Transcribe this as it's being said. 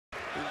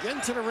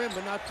Getting to the rim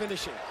but not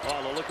finishing.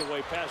 Oh, the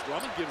look-away pass.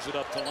 Drummond gives it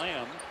up to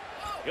Lamb.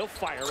 He'll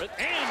fire it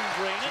and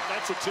drain it.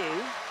 That's a 2.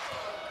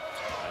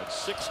 That's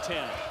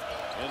 6-10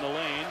 in the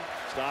lane.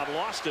 Staub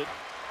lost it.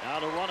 Now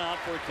the run out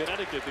for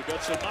Connecticut. They've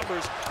got some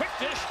numbers. Quick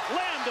dish.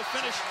 Lamb to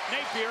finish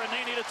Napier, and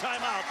they need a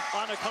timeout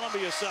on the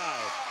Columbia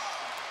side.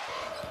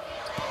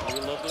 We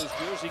love those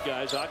Jersey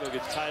guys. Aggo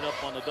gets tied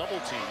up on the double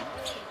team.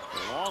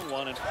 The long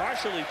one and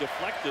partially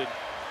deflected.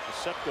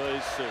 Sepka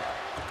is a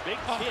big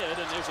kid,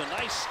 and there's a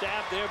nice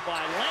stab there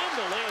by Lamb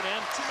to lay it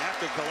in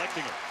after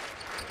collecting it.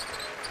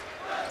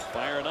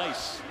 Fire and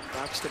ice.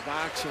 Box to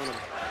box on him.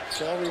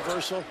 Ball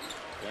reversal.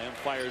 Lamb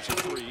fires a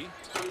 3.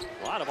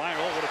 A lot of iron.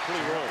 Oh, what a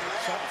pretty roll.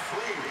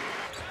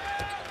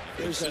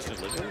 There's that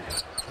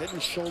head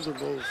and shoulder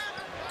move.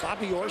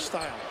 Bobby Orr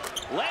style.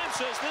 Lamb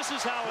says this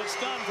is how it's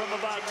done from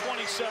about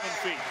 27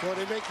 feet. Well,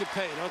 they make you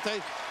pay, don't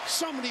they?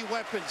 So many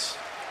weapons.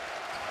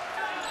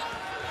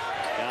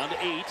 Down to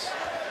 8.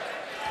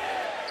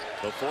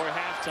 Before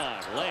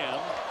halftime, Lamb,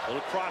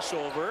 little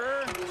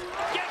crossover,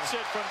 gets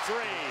it from 3.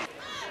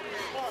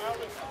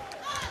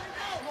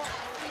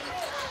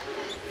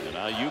 And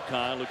now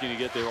UConn looking to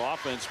get their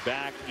offense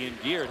back in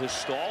gear. It has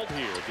stalled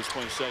here at this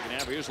point in the second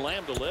half. Here's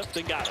Lamb to lift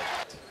and got it.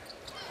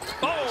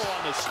 Oh,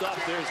 on the stuff,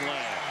 there's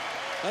Lamb.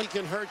 He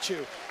can hurt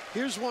you.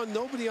 Here's one,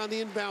 nobody on the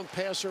inbound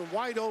passer,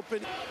 wide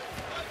open.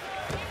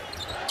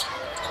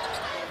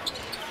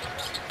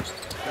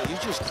 No, you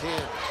just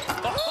can't.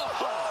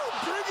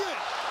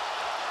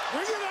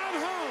 Bring it on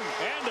home.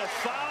 And a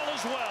foul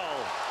as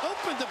well.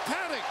 Open to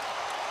Paddock.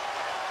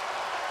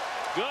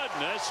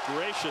 Goodness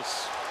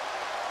gracious.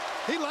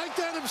 He liked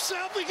that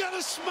himself. He got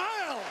a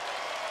smile.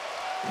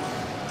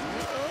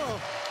 Oh,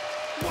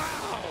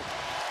 wow.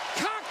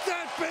 Cock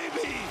that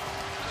baby.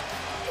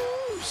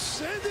 Ooh,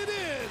 send it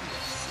in.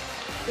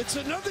 It's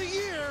another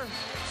year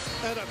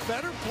and a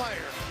better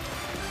player.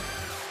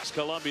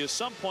 Columbia,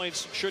 some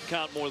points should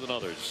count more than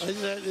others.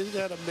 Isn't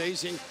that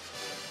amazing?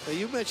 Now,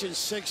 you mentioned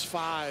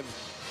 6'5".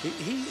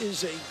 He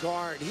is a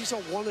guard. He's a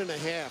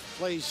 1.5.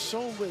 Plays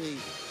so many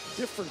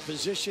different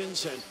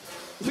positions. And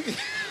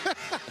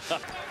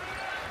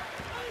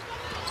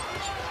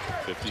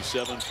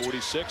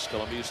 57-46.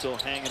 Columbia still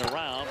hanging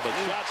around, but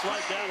shots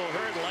like that will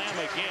hurt. Lamb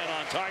again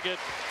on target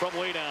from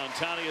way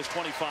downtown. He is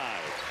 25.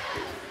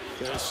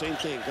 Yeah, same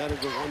thing. Got to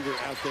go under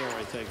out there,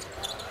 I think.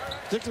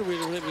 Particularly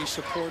when we don't have any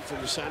support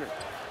from the center.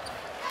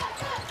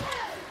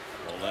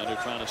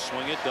 Olander trying to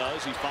swing it.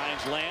 Does. He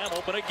finds Lamb.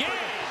 Open again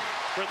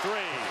for 3.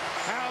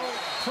 How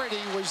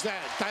pretty was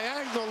that?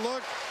 Diagonal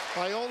look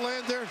by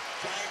Olander.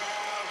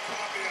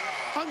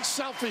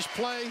 Unselfish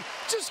play.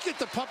 Just get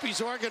the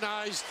puppies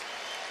organized.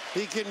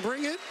 He can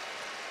bring it,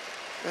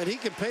 and he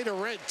can pay the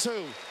rent,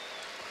 too.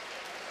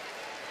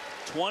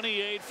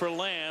 28 for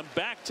Lamb.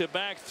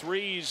 Back-to-back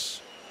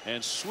threes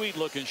and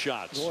sweet-looking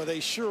shots. Boy, they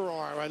sure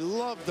are. I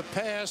love the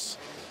pass.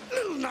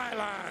 Little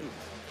nylon.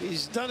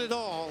 He's done it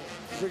all.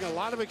 Bring a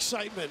lot of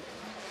excitement.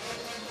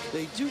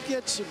 They do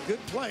get some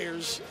good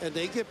players, and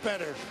they get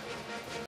better.